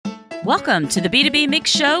Welcome to the B2B Mix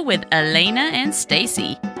Show with Elena and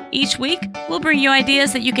Stacy. Each week, we'll bring you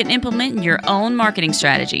ideas that you can implement in your own marketing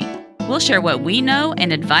strategy. We'll share what we know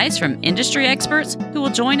and advice from industry experts who will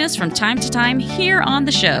join us from time to time here on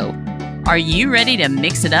the show. Are you ready to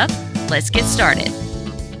mix it up? Let's get started.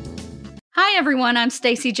 Hi, everyone. I'm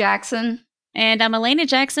Stacy Jackson. And I'm Elena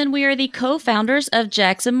Jackson. We are the co-founders of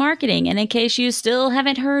Jackson Marketing. And in case you still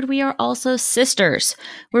haven't heard, we are also sisters.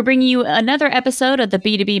 We're bringing you another episode of the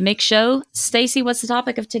B2B Mix Show. Stacy, what's the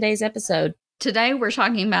topic of today's episode? Today, we're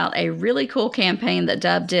talking about a really cool campaign that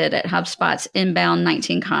Dubb did at HubSpot's Inbound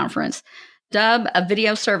 19 conference. Dubb, a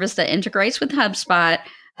video service that integrates with HubSpot,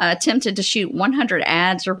 attempted to shoot 100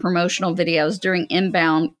 ads or promotional videos during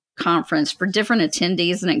Inbound conference for different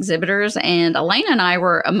attendees and exhibitors, and Elena and I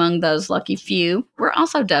were among those lucky few. We're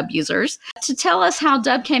also Dubb users. To tell us how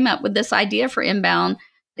Dubb came up with this idea for Inbound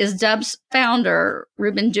is Dubb's founder,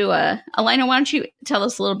 Ruben Dua. Elena, why don't you tell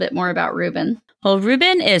us a little bit more about Ruben? Well,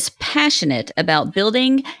 Ruben is passionate about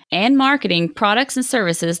building and marketing products and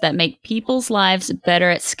services that make people's lives better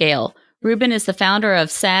at scale. Ruben is the founder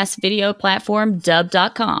of SaaS video platform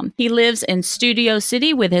Dubb.com. He lives in Studio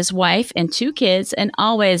City with his wife and 2 kids and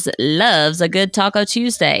always loves a good Taco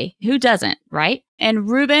Tuesday. Who doesn't, right? And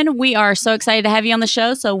Ruben, we are so excited to have you on the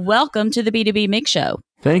show, so welcome to the B2B Mix Show.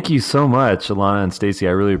 Thank you so much, Alana and Stacy.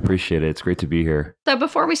 I really appreciate it. It's great to be here. So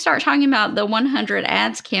before we start talking about the 100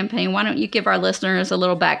 ads campaign, why don't you give our listeners a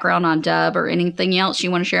little background on Dubb or anything else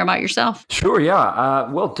you want to share about yourself? Sure, yeah.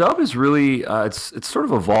 Well, Dubb is really, it's sort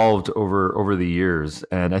of evolved over the years.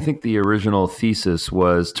 And I think the original thesis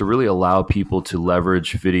was to really allow people to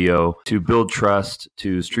leverage video, to build trust,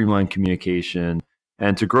 to streamline communication,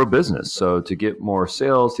 and to grow business. So to get more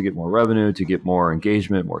sales, to get more revenue, to get more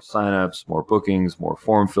engagement, more signups, more bookings, more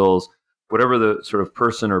form fills, whatever the sort of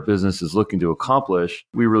person or business is looking to accomplish,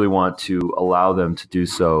 we really want to allow them to do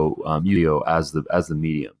so video as the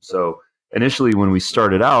medium. So initially, when we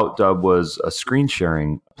started out, Dubb was a screen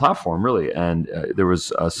sharing platform, really. And there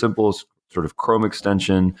was a simple sort of Chrome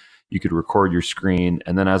extension. You could record your screen.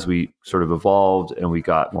 And then as we sort of evolved and we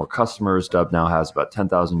got more customers, Dubb now has about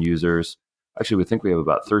 10,000 users. Actually, we think we have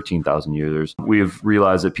about 13,000 users. We've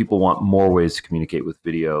realized that people want more ways to communicate with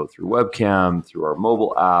video through webcam, through our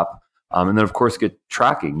mobile app, and then, of course, get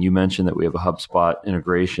tracking. You mentioned that we have a HubSpot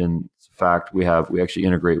integration. In fact, we actually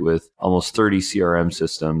integrate with almost 30 CRM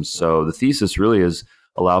systems. So the thesis really is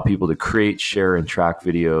allow people to create, share, and track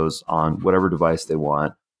videos on whatever device they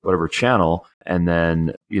want, whatever channel, and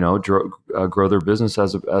then grow their business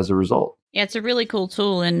as a result. Yeah, it's a really cool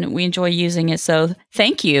tool and we enjoy using it. So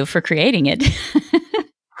thank you for creating it.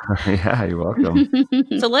 Yeah, you're welcome.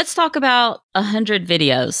 So let's talk about 100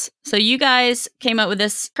 videos. So you guys came up with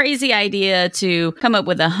this crazy idea to come up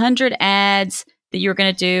with 100 ads that you were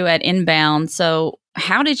going to do at Inbound. So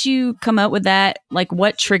how did you come up with that? Like,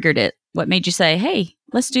 what triggered it? What made you say, hey,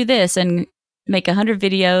 let's do this and make 100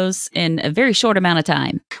 videos in a very short amount of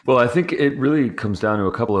time? Well, I think it really comes down to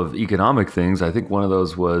a couple of economic things. I think one of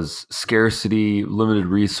those was scarcity, limited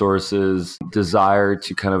resources, desire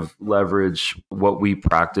to kind of leverage what we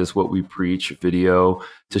practice, what we preach, video,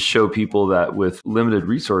 to show people that with limited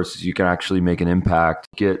resources, you can actually make an impact,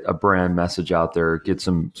 get a brand message out there, get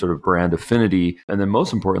some sort of brand affinity, and then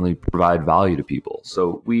most importantly, provide value to people.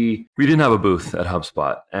 So we didn't have a booth at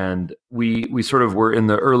HubSpot, and we sort of were in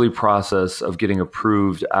the early process of getting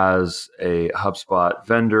approved as a HubSpot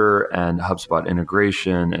vendor and HubSpot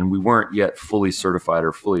integration, and we weren't yet fully certified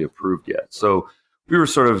or fully approved yet. So we were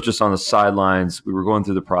sort of just on the sidelines. We were going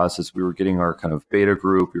through the process. We were getting our kind of beta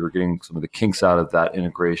group. We were getting some of the kinks out of that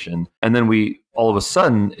integration. And then all of a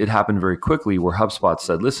sudden, it happened very quickly where HubSpot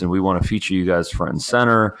said, listen, we want to feature you guys front and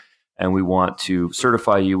center, and we want to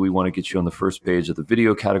certify you. We want to get you on the first page of the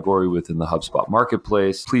video category within the HubSpot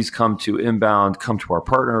marketplace. Please come to Inbound, come to our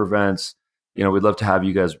partner events. We'd love to have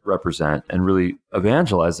you guys represent and really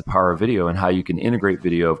evangelize the power of video and how you can integrate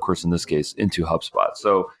video, of course, in this case, into HubSpot.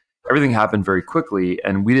 So everything happened very quickly,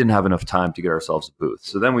 and we didn't have enough time to get ourselves a booth.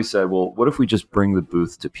 So then we said, well, what if we just bring the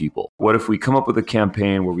booth to people? What if we come up with a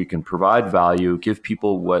campaign where we can provide value, give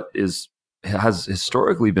people what has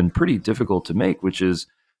historically been pretty difficult to make, which is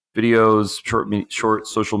videos, short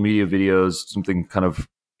social media videos, something kind of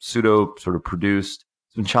pseudo sort of produced.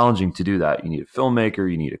 It's been challenging to do that. You need a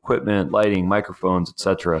filmmaker, you need equipment, lighting, microphones,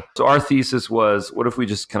 etc. So our thesis was, what if we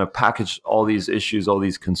just kind of package all these issues, all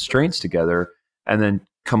these constraints together, and then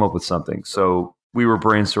come up with something? So we were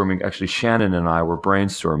brainstorming. Actually, Shannon and I were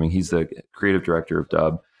brainstorming. He's the creative director of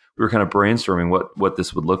Dubb. We were kind of brainstorming what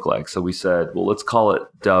this would look like. So we said, well, let's call it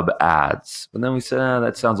Dubb Ads. And then we said,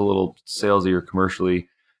 that sounds a little salesy or commercially.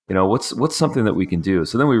 what's something that we can do?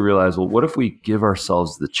 So then we realized, well, what if we give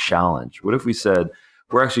ourselves the challenge? What if we said,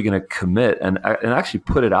 we're actually going to commit and actually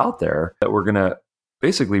put it out there that we're going to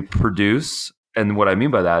basically produce. And what I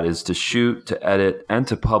mean by that is to shoot, to edit, and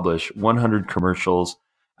to publish 100 commercials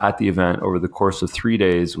at the event over the course of 3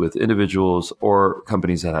 days with individuals or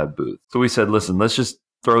companies that had booths. So we said, listen, let's just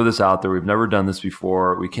throw this out there. We've never done this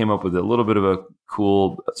before. We came up with a little bit of a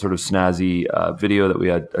cool sort of snazzy video that we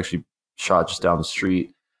had actually shot just down the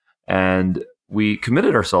street. And we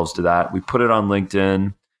committed ourselves to that. We put it on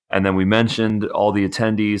LinkedIn. And then we mentioned all the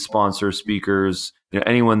attendees, sponsors, speakers,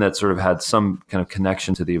 anyone that sort of had some kind of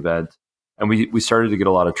connection to the event. And we started to get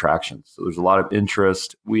a lot of traction. So there's a lot of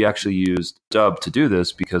interest. We actually used Dubb to do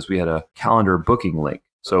this because we had a calendar booking link.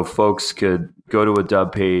 So folks could go to a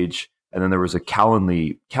Dubb page, and then there was a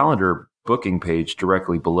calendar booking page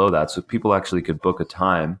directly below that. So people actually could book a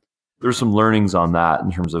time. There's some learnings on that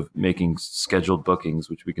in terms of making scheduled bookings,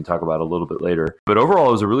 which we can talk about a little bit later. But overall,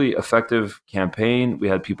 it was a really effective campaign. We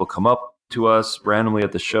had people come up to us randomly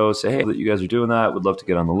at the show, say, hey, that you guys are doing that, would love to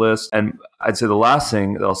get on the list. And I'd say the last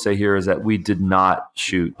thing that I'll say here is that we did not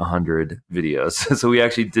shoot 100 videos. So we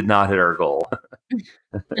actually did not hit our goal.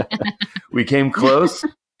 We came close.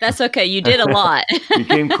 That's okay. You did a lot. We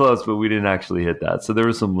came close, but we didn't actually hit that. So there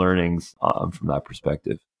were some learnings from that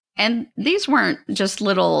perspective. And these weren't just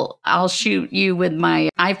little, I'll shoot you with my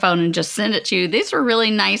iPhone and just send it to you. These were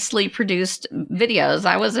really nicely produced videos.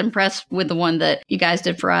 I was impressed with the one that you guys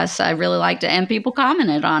did for us. I really liked it. And people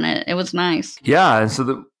commented on it. It was nice. Yeah. And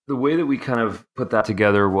so the way that we kind of put that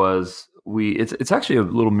together was it's actually a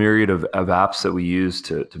little myriad of apps that we use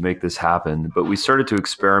to make this happen. But we started to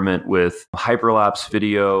experiment with hyperlapse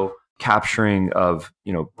video, capturing of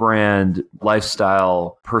brand,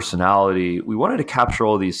 lifestyle, personality. We wanted to capture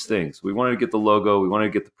all these things. We wanted to get the logo, we wanted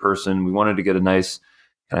to get the person, we wanted to get a nice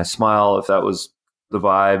kind of smile if that was the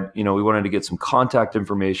vibe. We wanted to get some contact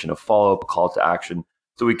information, a follow-up, a call to action.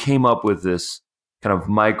 So we came up with this kind of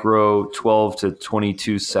micro 12 to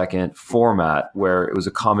 22 second format where it was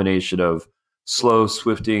a combination of slow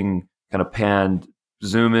swifting kind of panned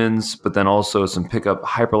zoom ins, but then also some pickup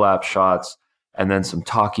hyperlapse shots, and then some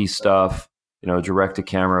talkie stuff, direct to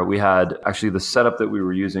camera. We had actually the setup that we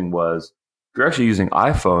were using was we were actually using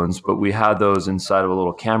iPhones, but we had those inside of a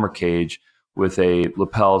little camera cage with a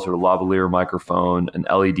lapel sort of lavalier microphone, an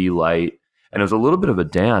LED light. And it was a little bit of a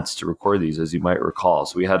dance to record these, as you might recall.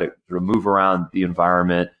 So we had to sort of move around the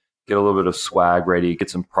environment, get a little bit of swag ready, get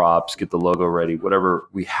some props, get the logo ready, whatever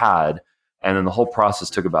we had. And then the whole process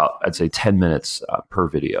took about, I'd say, 10 minutes per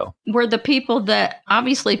video. Were the people that,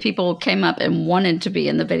 obviously people came up and wanted to be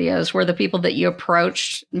in the videos, were the people that you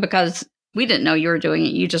approached, because we didn't know you were doing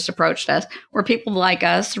it, you just approached us. Were people like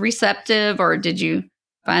us receptive, or did you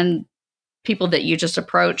find people that you just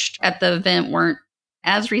approached at the event weren't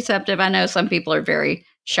as receptive? I know some people are very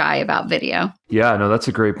shy about video. Yeah, no, that's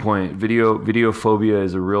a great point. Video phobia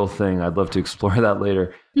is a real thing. I'd love to explore that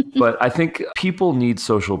later. But I think people need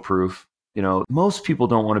social proof. Most people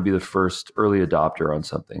don't want to be the first early adopter on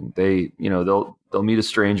something. They'll meet a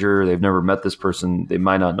stranger. They've never met this person. They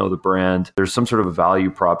might not know the brand. There's some sort of a value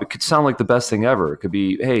prop. It could sound like the best thing ever. It could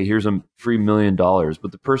be, hey, here's a free $1 million.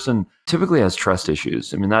 But the person typically has trust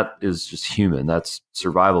issues. I mean, that is just human. That's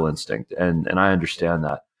survival instinct. And I understand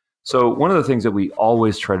that. So one of the things that we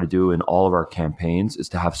always try to do in all of our campaigns is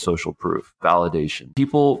to have social proof, validation.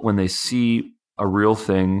 People, when they see a real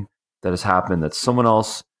thing that has happened, that someone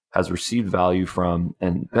else has received value from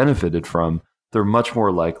and benefited from, they're much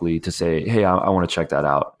more likely to say, hey, I want to check that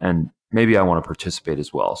out. And maybe I want to participate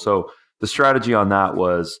as well. So the strategy on that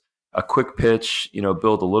was a quick pitch,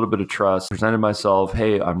 build a little bit of trust, presented myself,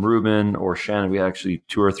 hey, I'm Ruben or Shannon. We had actually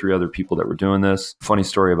 2 or 3 other people that were doing this. Funny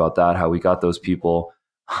story about that, how we got those people.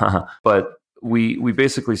 But we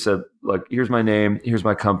basically said, look, here's my name, here's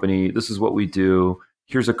my company, this is what we do.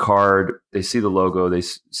 Here's a card. They see the logo. They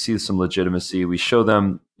see some legitimacy. We show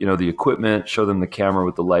them, the equipment, show them the camera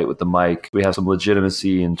with the light, with the mic. We have some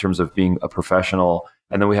legitimacy in terms of being a professional.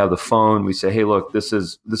 And then we have the phone. We say, hey, look, this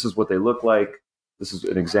is what they look like. This is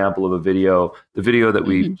an example of a video. The video that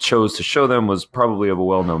we chose to show them was probably of a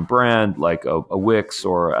well-known brand like a Wix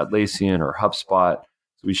or Atlassian or HubSpot.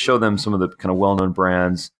 So we show them some of the kind of well-known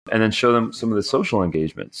brands and then show them some of the social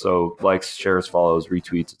engagement. So likes, shares, follows,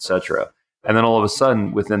 retweets, etc. And then all of a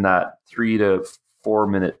sudden, within that 3 to 4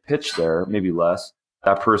 minute pitch there, maybe less,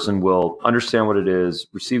 that person will understand what it is,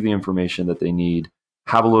 receive the information that they need,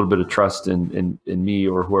 have a little bit of trust in me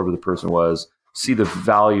or whoever the person was, see the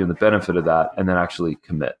value and the benefit of that, and then actually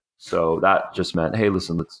commit. So that just meant, hey,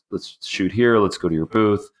 listen, let's shoot here, let's go to your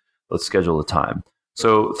booth, let's schedule a time.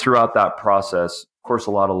 So throughout that process, Of course,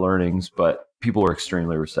 a lot of learnings, but people were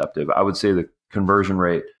extremely receptive. I would say the conversion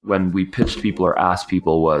rate when we pitched people or asked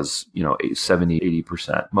people was, 70,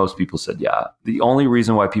 80%. Most people said, yeah. The only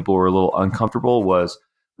reason why people were a little uncomfortable was,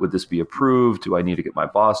 would this be approved? Do I need to get my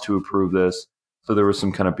boss to approve this? So there was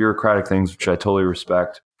some kind of bureaucratic things, which I totally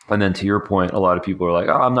respect. And then to your point, a lot of people are like,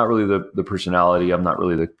 oh, I'm not really the personality. I'm not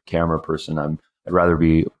really the camera person. I'd rather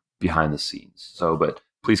be behind the scenes. So, but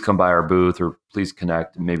please come by our booth or please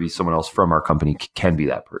connect. Maybe someone else from our company can be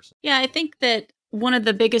that person. Yeah, I think that one of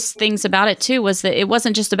the biggest things about it too was that it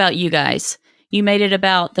wasn't just about you guys. You made it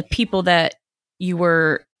about the people that you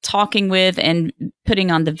were talking with and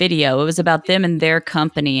putting on the video. It was about them and their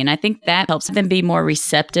company. And I think that helps them be more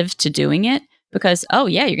receptive to doing it because, oh,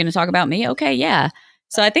 yeah, you're going to talk about me? Okay, yeah.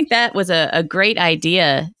 So I think that was a great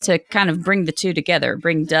idea to kind of bring the two together,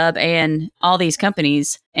 bring Dub and all these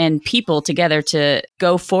companies and people together to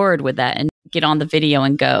go forward with that and get on the video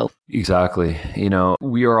and go. Exactly.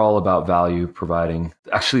 We are all about value providing.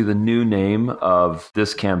 Actually, the new name of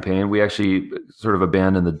this campaign, we actually sort of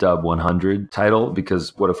abandoned the Dub 100 title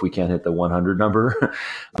because what if we can't hit the 100 number?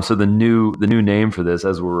 So the new name for this,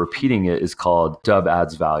 as we're repeating it, is called Dub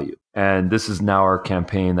Adds Value. And this is now our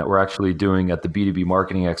campaign that we're actually doing at the B2B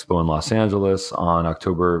Marketing Expo in Los Angeles on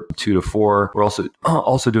October 2 to 4. We're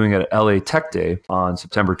also doing it at LA Tech Day on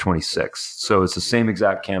September 26th. So it's the same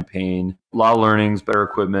exact campaign, a lot of learnings, better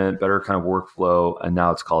equipment, better kind of workflow. And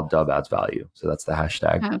now it's called Dub Adds Value. So that's the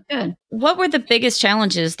hashtag. Oh, good. What were the biggest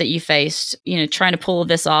challenges that you faced, trying to pull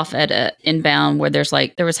this off at a Inbound where there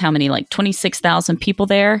was how many, 26,000 people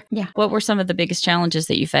there? Yeah. What were some of the biggest challenges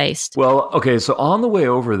that you faced? Well, okay. So on the way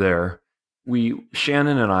over there,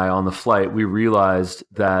 Shannon and I on the flight, we realized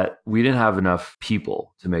that we didn't have enough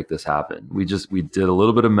people to make this happen. We did a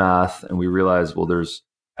little bit of math and we realized, well, there's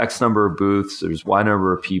X number of booths, there's Y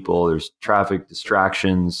number of people, there's traffic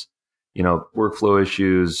distractions, workflow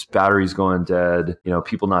issues, batteries going dead,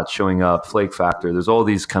 people not showing up, flake factor. There's all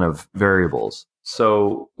these kind of variables.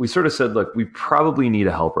 So we sort of said, look, we probably need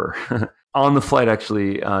a helper. On the flight,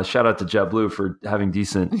 actually, shout out to JetBlue for having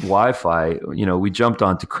decent Wi-Fi. We jumped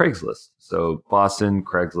onto Craigslist. So Boston,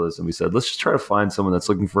 Craigslist, and we said, let's just try to find someone that's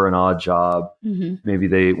looking for an odd job. Mm-hmm. Maybe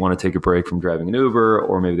they want to take a break from driving an Uber,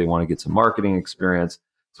 or maybe they want to get some marketing experience.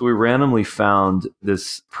 So we randomly found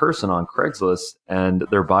this person on Craigslist and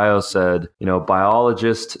their bio said,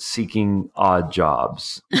 biologist seeking odd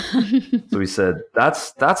jobs. So we said,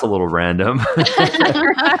 that's a little random.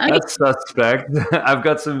 That's suspect. I've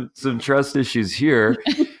got some trust issues here.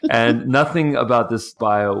 And nothing about this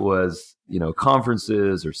bio was,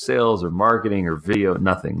 conferences or sales or marketing or video,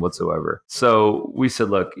 nothing whatsoever. So we said,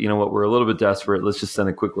 look, you know what, we're a little bit desperate. Let's just send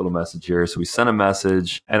a quick little message here. So we sent a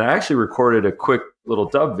message and I actually recorded a quick little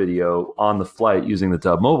Dub video on the flight using the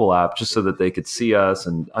Dub mobile app just so that they could see us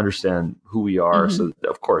and understand who we are. Mm-hmm. So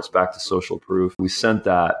of course, back to social proof. We sent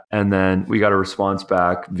that and then we got a response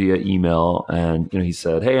back via email and he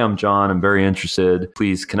said, hey, I'm John. I'm very interested.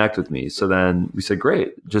 Please connect with me. So then we said,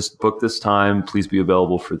 great, just book this time. Please be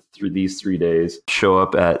available for these 3 days. Show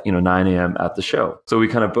up at 9 a.m. at the show. So we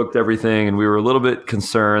kind of booked everything and we were a little bit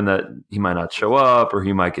concerned that he might not show up or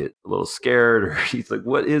he might get a little scared or he's like,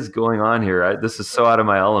 what is going on here? This is so out of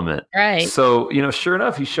my element. Right. So, sure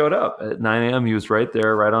enough, he showed up at 9 a.m. He was right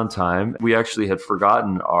there, right on time. We actually had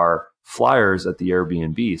forgotten our flyers at the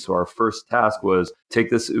Airbnb. So our first task was take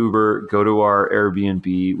this Uber, go to our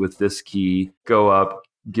Airbnb with this key, go up,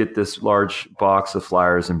 get this large box of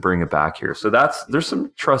flyers and bring it back here. So there's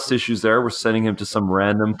some trust issues there. We're sending him to some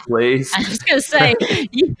random place. I was going to say,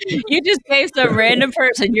 you just gave some random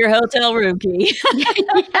person your hotel room key.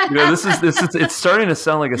 This is it's starting to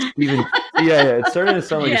sound like a Stephen. It's starting to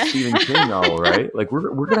sound like a Stephen King novel, right? Like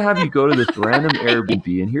we're going to have you go to this random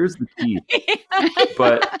Airbnb and here's the key.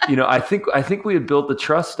 But, I think we had built the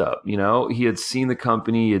trust up, he had seen the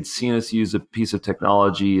company, he had seen us use a piece of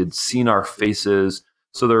technology, he had seen our faces.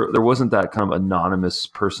 So there wasn't that kind of anonymous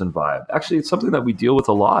person vibe. Actually, it's something that we deal with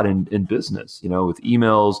a lot in business, with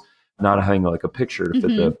emails, not having like a picture to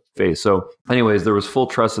fit the face. So anyways, there was full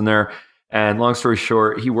trust in there. And long story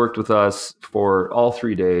short, he worked with us for all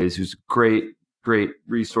 3 days. He was a great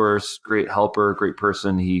resource, great helper, great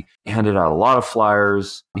person. He handed out a lot of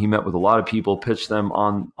flyers. He met with a lot of people, pitched them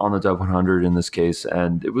on the Dub 100 in this case.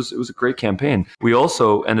 And it was a great campaign. We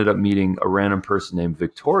also ended up meeting a random person named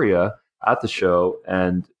Victoria at the show,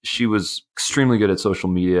 and she was extremely good at social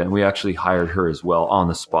media, and we actually hired her as well on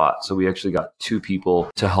the spot. So we actually got 2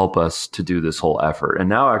 people to help us to do this whole effort. And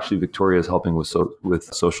now actually Victoria is helping with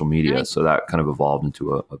social media. Nice. So that kind of evolved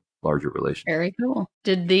into a larger relationship. Very cool.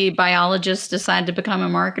 Did the biologist decide to become a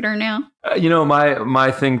marketer now?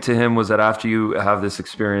 My thing to him was that after you have this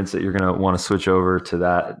experience that you're going to want to switch over to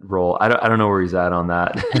that role. I don't know where he's at on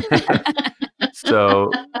that.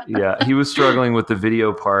 So yeah, he was struggling with the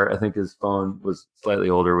video part. I think his phone was slightly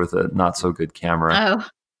older with a not so good camera.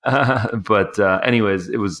 But anyways,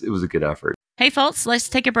 it was a good effort. Hey folks, let's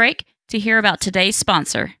take a break to hear about today's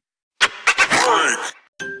sponsor.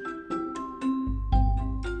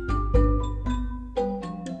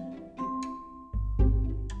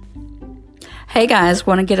 Hey guys,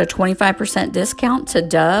 want to get a 25% discount to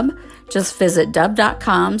Dub? Just visit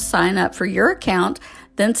dub.com, sign up for your account,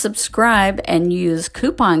 then subscribe and use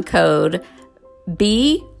coupon code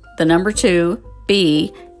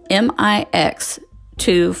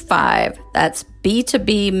BMIX25. That's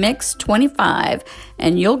B2B Mix 25,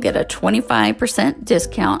 and you'll get a 25%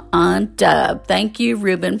 discount on Dub. Thank you,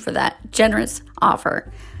 Ruben, for that generous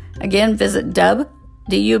offer. Again, visit dubb.com.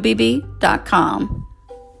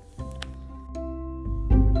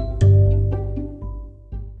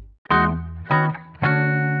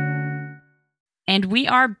 And we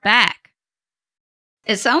are back.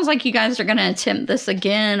 It sounds like you guys are going to attempt this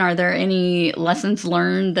again. Are there any lessons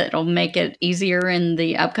learned that will make it easier in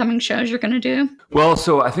the upcoming shows you're going to do? Well,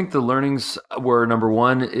 so I think the learnings were, number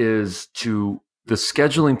one is the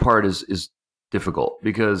scheduling part is difficult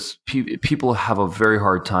because people have a very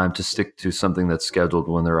hard time to stick to something that's scheduled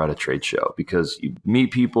when they're at a trade show, because you meet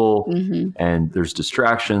people and there's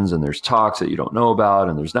distractions and there's talks that you don't know about,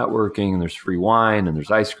 and there's networking and there's free wine and there's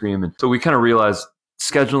ice cream. And so we kind of realized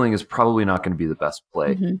scheduling is probably not going to be the best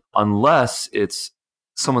play unless it's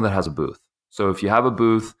someone that has a booth. So if you have a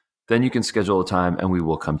booth, then you can schedule a time and we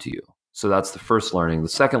will come to you. So that's the first learning. The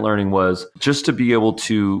second learning was just to be able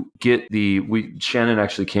to get Shannon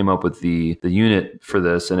actually came up with the unit for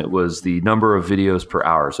this, and it was the number of videos per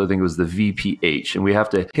hour. So I think it was the VPH, and we have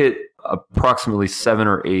to hit approximately 7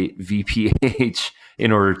 or 8 VPH in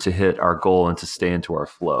order to hit our goal and to stay into our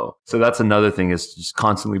flow. So that's another thing, is to just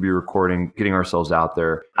constantly be recording, getting ourselves out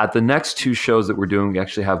there. At the next 2 shows that we're doing, we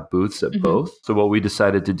actually have booths at both. So what we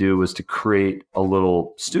decided to do was to create a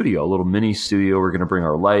little studio, a little mini studio. We're going to bring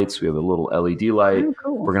our lights. We have a little LED light. Oh,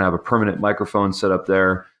 cool. We're going to have a permanent microphone set up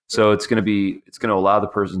there. So it's going to allow the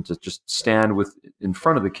person to just stand in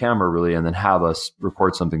front of the camera really, and then have us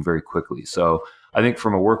record something very quickly. So I think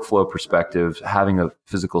from a workflow perspective, having a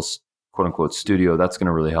physical quote unquote studio, that's going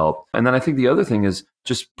to really help. And then I think the other thing is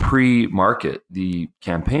just pre-market the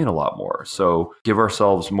campaign a lot more. So give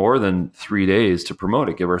ourselves more than 3 days to promote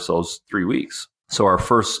it. Give ourselves 3 weeks. So our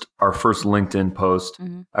first LinkedIn post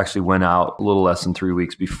actually went out a little less than 3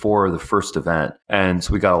 weeks before the first event. And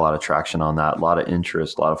so we got a lot of traction on that, a lot of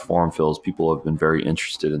interest, a lot of form fills. People have been very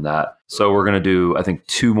interested in that. So we're going to do, I think,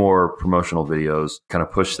 2 more promotional videos, kind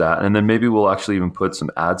of push that. And then maybe we'll actually even put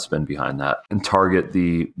some ad spend behind that and target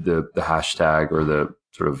the hashtag or the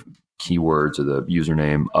sort of keywords or the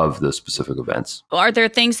username of the specific events. Are there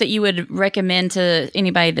things that you would recommend to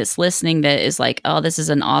anybody that's listening that is like, oh, this is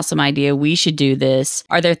an awesome idea, we should do this?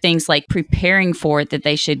 Are there things like preparing for it that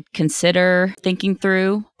they should consider thinking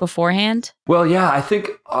through beforehand? Well, yeah, I think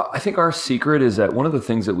our secret is that one of the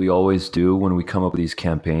things that we always do when we come up with these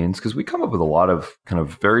campaigns, because we come up with a lot of kind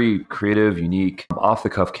of very creative, unique,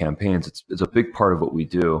 off-the-cuff campaigns. It's a big part of what we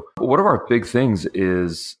do. But one of our big things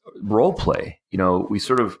is role play. We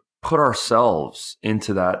sort of put ourselves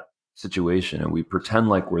into that situation and we pretend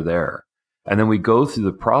like we're there. And then we go through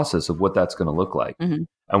the process of what that's going to look like.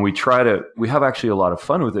 And we have actually a lot of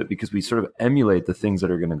fun with it because we sort of emulate the things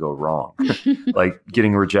that are going to go wrong, like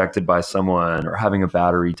getting rejected by someone or having a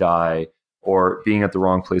battery die or being at the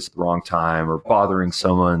wrong place at the wrong time or bothering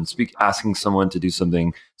someone, asking someone to do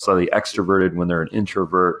something slightly extroverted when they're an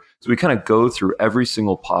introvert. So we kind of go through every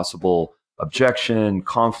single possible objection,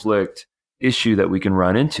 conflict, issue that we can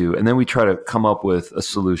run into, and then we try to come up with a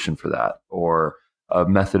solution for that, or a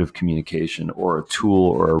method of communication, or a tool,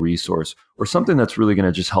 or a resource, or something that's really going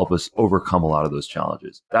to just help us overcome a lot of those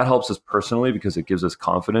challenges. That helps us personally because it gives us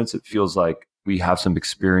confidence. It feels like we have some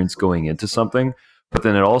experience going into something, but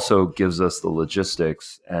then it also gives us the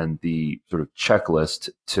logistics and the sort of checklist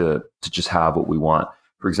to just have what we want.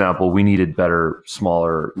 For example, we needed better,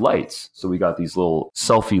 smaller lights. So we got these little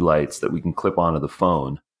selfie lights that we can clip onto the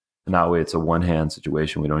phone. And that way it's a one-hand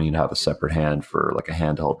situation. We don't even have a separate hand for like a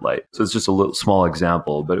handheld light. So it's just a little small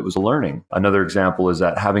example, but it was a learning. Another example is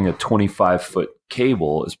that having a 25-foot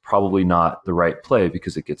cable is probably not the right play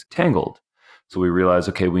because it gets tangled. So we realized,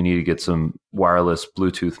 okay, we need to get some wireless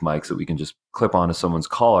Bluetooth mics that we can just clip onto someone's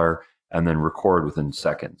collar and then record within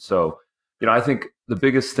seconds. So, I think the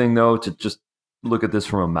biggest thing though, to just look at this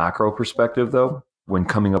from a macro perspective though, when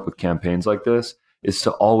coming up with campaigns like this, is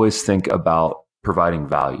to always think about providing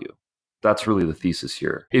value. That's really the thesis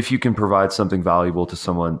here. If you can provide something valuable to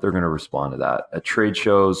someone, they're going to respond to that. At trade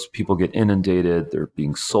shows, people get inundated. They're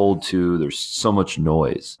being sold to. There's so much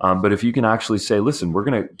noise. But if you can actually say, listen, we're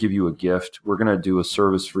going to give you a gift. We're going to do a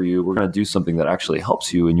service for you. We're going to do something that actually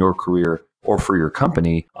helps you in your career or for your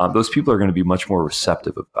company. Those people are going to be much more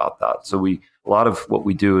receptive about that. So a lot of what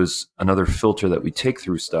we do is another filter that we take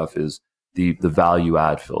through stuff is the value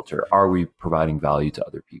add filter. Are we providing value to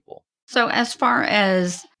other people? So as far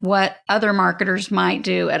as what other marketers might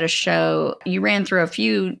do at a show, you ran through a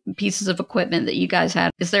few pieces of equipment that you guys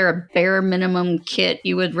had. Is there a bare minimum kit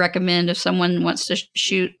you would recommend if someone wants to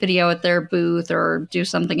shoot video at their booth or do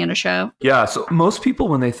something in a show? Yeah. So most people,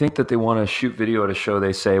 when they think that they want to shoot video at a show,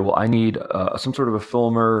 they say, well, I need some sort of a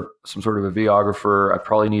filmer, some sort of a videographer. I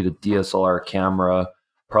probably need a DSLR camera,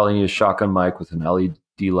 probably need a shotgun mic with an LED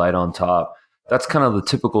light on top. That's kind of the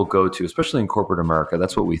typical go-to, especially in corporate America.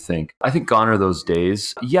 That's what we think. I think gone are those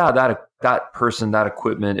days. Yeah, that person, that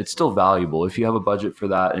equipment, it's still valuable. If you have a budget for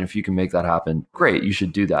that and if you can make that happen, great, you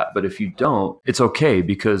should do that. But if you don't, it's okay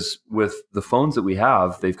because with the phones that we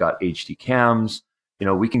have, they've got HD cams.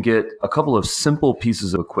 We can get a couple of simple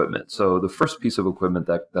pieces of equipment. So the first piece of equipment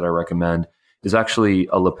that I recommend is actually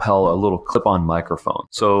a lapel, a little clip-on microphone.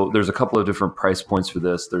 So there's a couple of different price points for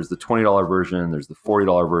this. There's the $20 version, there's the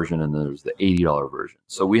 $40 version, and then there's the $80 version.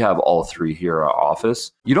 So we have all three here at our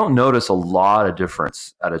office. You don't notice a lot of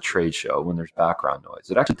difference at a trade show when there's background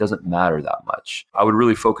noise. It actually doesn't matter that much. I would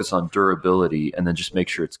really focus on durability and then just make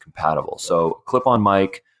sure it's compatible. So clip-on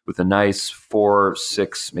mic with a nice 4,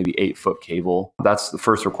 6, maybe 8-foot cable. That's the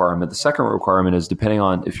first requirement. The second requirement is depending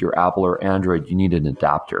on if you're Apple or Android, you need an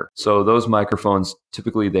adapter. So those microphones,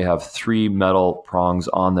 typically they have 3 metal prongs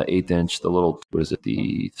on the 1/8 inch, the little,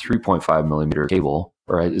 the 3.5 millimeter cable,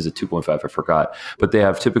 or is it 2.5? I forgot. But they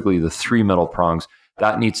have typically the 3 metal prongs.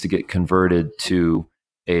 That needs to get converted to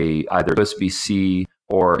either USB-C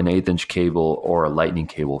or an 1/8 inch cable or a lightning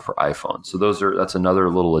cable for iPhone. So that's another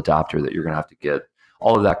little adapter that you're going to have to get.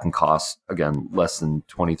 All of that can cost, again, less than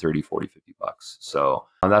 20, 30, 40, 50 bucks. So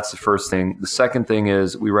that's the first thing. The second thing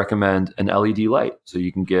is we recommend an LED light. So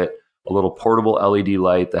you can get a little portable LED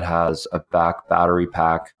light that has a back battery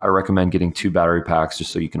pack. I recommend getting 2 battery packs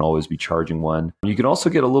just so you can always be charging one. You can also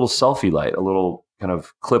get a little selfie light, a little kind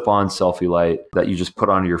of clip-on selfie light that you just put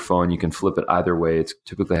onto your phone. You can flip it either way. It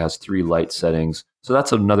typically has 3 light settings. So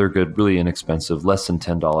that's another good, really inexpensive, less than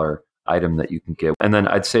 $10 item that you can get. And then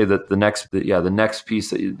I'd say that the next piece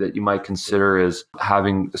that you might consider is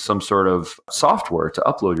having some sort of software to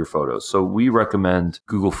upload your photos. So we recommend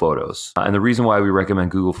Google Photos. And the reason why we recommend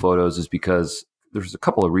Google Photos is because there's a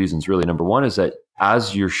couple of reasons, really. Number one is that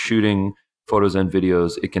as you're shooting photos and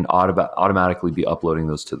videos, it can automatically be uploading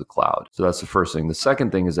those to the cloud. So that's the first thing. The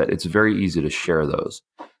second thing is that it's very easy to share those.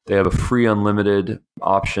 They have a free unlimited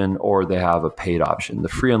option or they have a paid option. The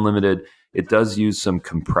free unlimited, it does use some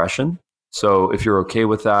compression. So if you're okay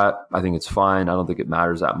with that, I think it's fine. I don't think it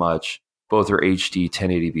matters that much. Both are HD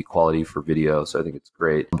 1080p quality for video, so I think it's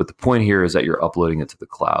great. But the point here is that you're uploading it to the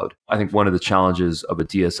cloud. I think one of the challenges of a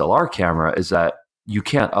DSLR camera is that you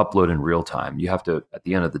can't upload in real time. You have to, at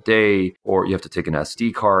the end of the day, or you have to take an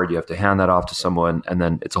SD card, you have to hand that off to someone, and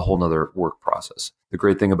then it's a whole nother work process. The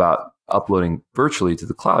great thing about uploading virtually to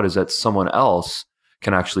the cloud is that someone else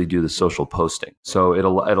can actually do the social posting. So it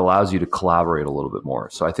allows you to collaborate a little bit more.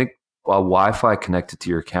 So I think while Wi-Fi connected to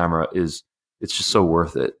your camera it's just so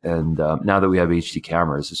worth it. And now that we have HD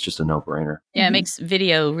cameras, it's just a no-brainer. Yeah, it makes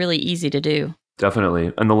video really easy to do.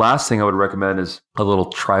 Definitely. And the last thing I would recommend is a little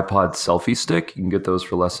tripod selfie stick. You can get those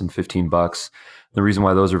for less than 15 bucks. The reason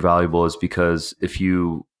why those are valuable is because if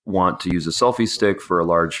you want to use a selfie stick for a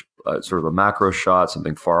large sort of a macro shot,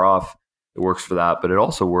 something far off, it works for that. But it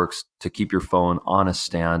also works to keep your phone on a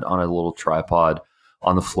stand, on a little tripod,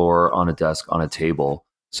 on the floor, on a desk, on a table,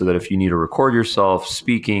 so that if you need to record yourself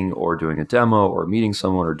speaking or doing a demo or meeting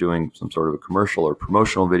someone or doing some sort of a commercial or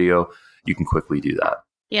promotional video, you can quickly do that.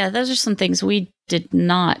 Yeah, those are some things we did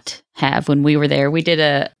not have when we were there. We did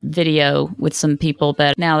a video with some people,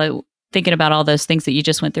 but now that thinking about all those things that you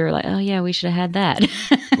just went through, like, oh yeah, we should have had that.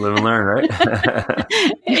 Live and learn, right?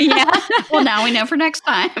 Yeah. Well, now we know for next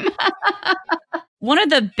time. One of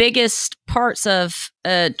the biggest parts of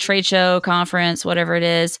a trade show, conference, whatever it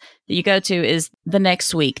is that you go to is the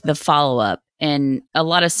next week, the follow up. And a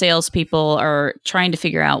lot of salespeople are trying to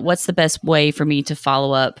figure out what's the best way for me to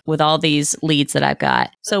follow up with all these leads that I've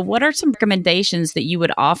got. So what are some recommendations that you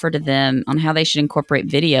would offer to them on how they should incorporate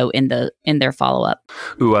video in their follow up?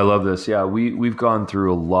 Ooh, I love this. Yeah, we've gone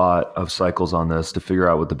through a lot of cycles on this to figure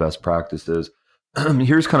out what the best practice is.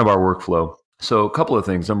 Here's kind of our workflow. So a couple of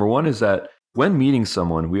things. Number one is that when meeting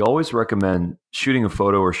someone, we always recommend shooting a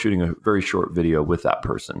photo or shooting a very short video with that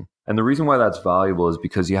person. And the reason why that's valuable is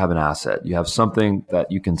because you have an asset. You have something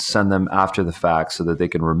that you can send them after the fact so that they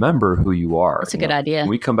can remember who you are. That's a good idea. When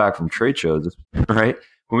we come back from trade shows, right?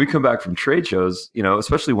 When we come back from trade shows,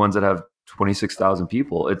 especially ones that have 26,000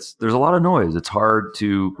 people, there's a lot of noise. It's hard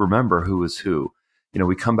to remember who is who.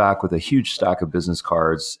 We come back with a huge stack of business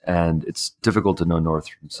cards and it's difficult to know north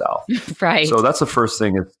from south. Right. So that's the first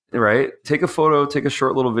thing, right? Take a photo, take a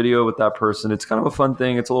short little video with that person. It's kind of a fun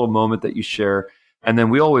thing. It's a little moment that you share. And then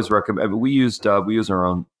we always recommend, we use our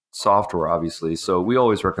own software, obviously. So we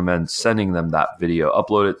always recommend sending them that video,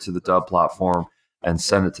 upload it to the Dubb platform and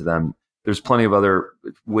send it to them. There's plenty of other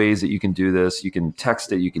ways that you can do this. You can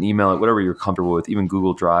text it, you can email it, whatever you're comfortable with, even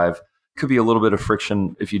Google Drive. Could be a little bit of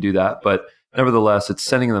friction if you do that, but nevertheless, it's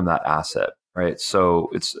sending them that asset, right? So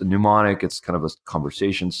it's a mnemonic. It's kind of a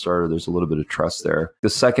conversation starter. There's a little bit of trust there. The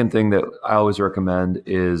second thing that I always recommend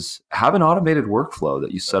is have an automated workflow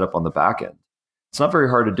that you set up on the back end. It's not very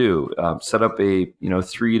hard to do. Set up a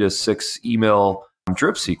 3 to 6 email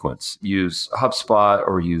drip sequence. Use HubSpot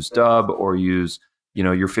or use Dubb or use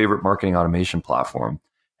your favorite marketing automation platform.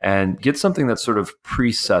 And get something that's sort of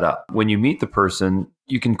pre-set up. When you meet the person,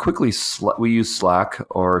 you can quickly, we use Slack,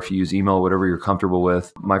 or if you use email, whatever you're comfortable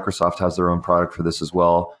with. Microsoft has their own product for this as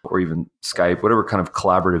well, or even Skype, whatever kind of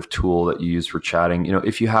collaborative tool that you use for chatting.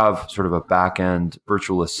 If you have sort of a back-end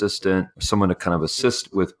virtual assistant, someone to kind of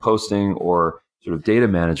assist with posting or sort of data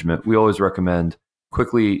management, we always recommend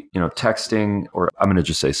quickly, texting, or I'm going to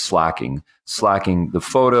just say slacking the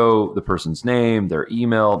photo, the person's name, their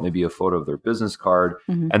email, maybe a photo of their business card.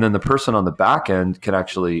 Mm-hmm. And then the person on the back end can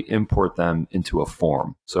actually import them into a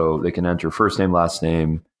form. So they can enter first name, last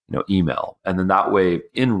name, email. And then that way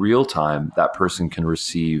in real time, that person can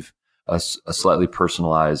receive a slightly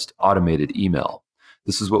personalized automated email.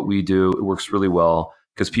 This is what we do. It works really well.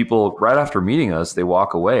 Because people, right after meeting us, they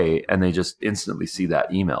walk away and they just instantly see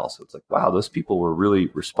that email. So it's like, wow, those people were really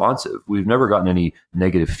responsive. We've never gotten any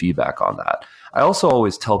negative feedback on that. I also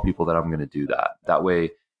always tell people that I'm going to do that. That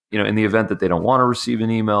way, in the event that they don't want to receive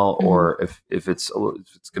an email, mm-hmm. or if it's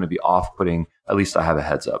going to be off-putting, at least I have a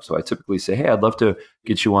heads up. So I typically say, hey, I'd love to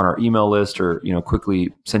get you on our email list, or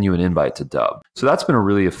quickly send you an invite to Dubb. So that's been a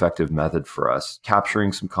really effective method for us,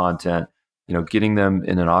 capturing some content, getting them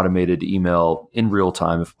in an automated email in real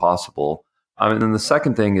time if possible. And then the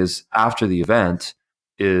second thing is after the event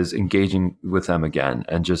is engaging with them again.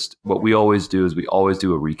 And just what we always do is we always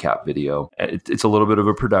do a recap video. It's a little bit of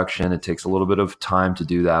a production. It takes a little bit of time to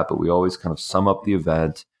do that, but we always kind of sum up the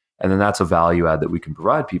event. And then that's a value add that we can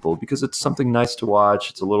provide people because it's something nice to watch.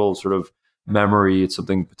 It's a little sort of memory. It's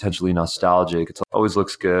something potentially nostalgic. It always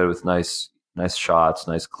looks good with nice shots,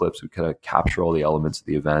 nice clips. We kind of capture all the elements of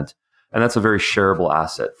the event. And that's a very shareable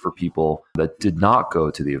asset for people that did not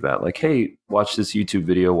go to the event. Like, hey, watch this YouTube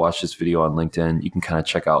video, watch this video on LinkedIn. You can kind of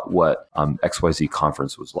check out what XYZ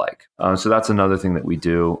conference was like. So that's another thing that we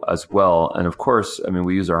do as well. And of course,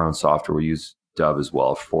 we use our own software. We use Dubb as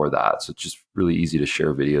well for that. So it's just really easy to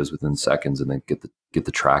share videos within seconds and then get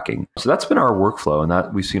the tracking. So that's been our workflow, and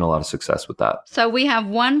that we've seen a lot of success with that. So we have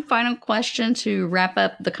one final question to wrap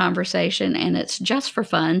up the conversation, and it's just for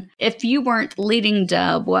fun. If you weren't leading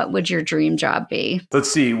Dubb, what would your dream job be? Let's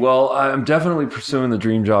see. Well, I'm definitely pursuing the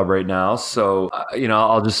dream job right now. So,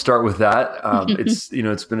 I'll just start with that.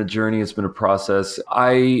 It's been a journey. It's been a process.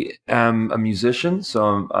 I am a musician.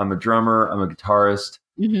 So I'm a drummer. I'm a guitarist.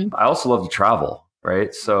 Mm-hmm. I also love to travel.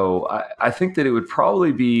 Right. So I think that it would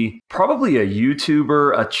probably be a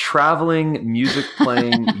YouTuber, a traveling music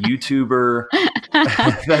playing YouTuber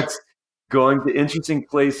that's going to interesting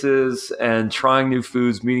places and trying new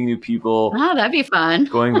foods, meeting new people. Oh, that'd be fun.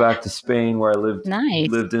 Going back to Spain where I lived. Nice.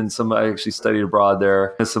 I actually studied abroad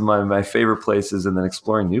there. Some of my favorite places, and then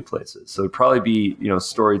exploring new places. So it'd probably be,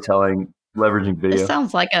 storytelling, leveraging video. It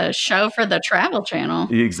sounds like a show for the Travel Channel.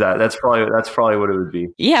 Exactly. That's probably what it would be.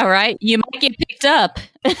 Yeah, right. You might get picked up.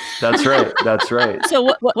 That's right.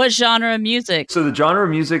 So what genre of music? So the genre of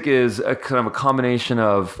music is a kind of a combination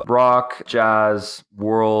of rock, jazz,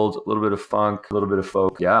 world, a little bit of funk, a little bit of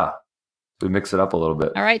folk. Yeah. We mix it up a little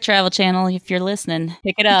bit. All right, Travel Channel, if you're listening,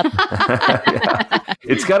 pick it up. Yeah.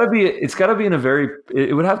 It's got to be in a very,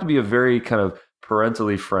 it would have to be a very kind of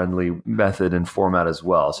parentally friendly method and format as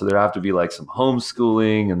well. So there'd have to be like some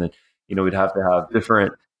homeschooling, and then, we'd have to have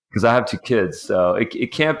different, because I have 2 kids. So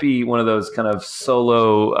it can't be one of those kind of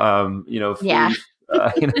solo, Yeah.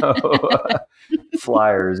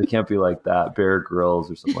 flyers. It can't be like that, Bear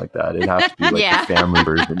Grylls or something like that. It'd have to be like Yeah. the family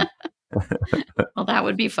version. Well, that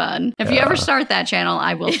would be fun. If you ever start that channel,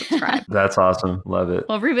 I will subscribe. That's awesome. Love it.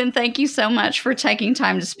 Well, Ruben, thank you so much for taking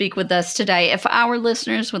time to speak with us today. If our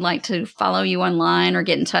listeners would like to follow you online or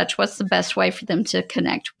get in touch, what's the best way for them to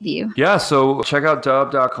connect with you? Yeah, so check out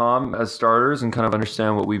dub.com as starters and kind of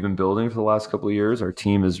understand what we've been building for the last couple of years. Our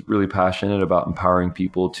team is really passionate about empowering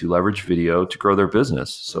people to leverage video to grow their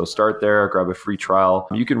business. So start there, grab a free trial.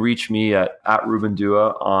 You can reach me at Ruben Dua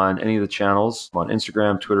on any of the channels, on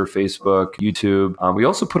Instagram, Twitter, Facebook, YouTube. We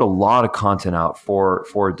also put a lot of content out for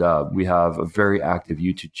Dub. We have a very active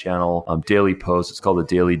YouTube channel, daily posts. It's called the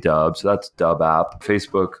Daily Dub. So that's Dub app.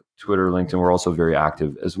 Facebook, Twitter, LinkedIn. We're also very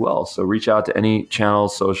active as well. So reach out to any channel,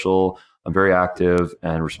 social. I'm very active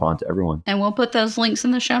and respond to everyone. And we'll put those links in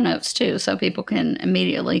the show notes too, so people can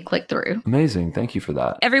immediately click through. Amazing. Thank you for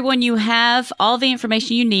that. Everyone, you have all the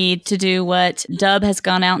information you need to do what Dub has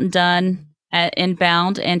gone out and done at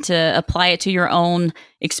Inbound and to apply it to your own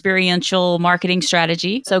experiential marketing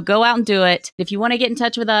strategy. So go out and do it. If you want to get in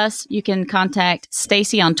touch with us, you can contact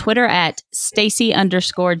Stacy on Twitter at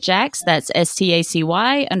Stacy_Jax. That's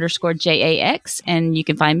STACY_JAX. And you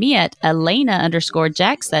can find me at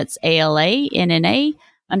Alaina_Jax. That's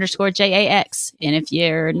ALANNA_JAX. And if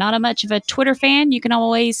you're not much of a Twitter fan, you can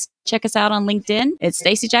always check us out on LinkedIn. It's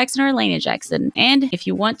Stacy Jackson or Alaina Jackson. And if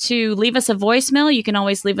you want to leave us a voicemail, you can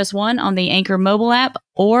always leave us one on the Anchor mobile app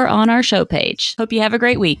or on our show page. Hope you have a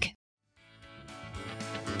great week.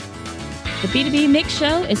 The B2B Mix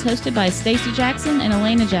Show is hosted by Stacy Jackson and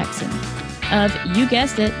Alaina Jackson of, you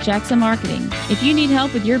guessed it, Jackson Marketing. If you need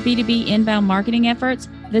help with your B2B inbound marketing efforts,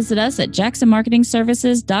 visit us at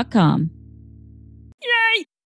jacksonmarketingservices.com.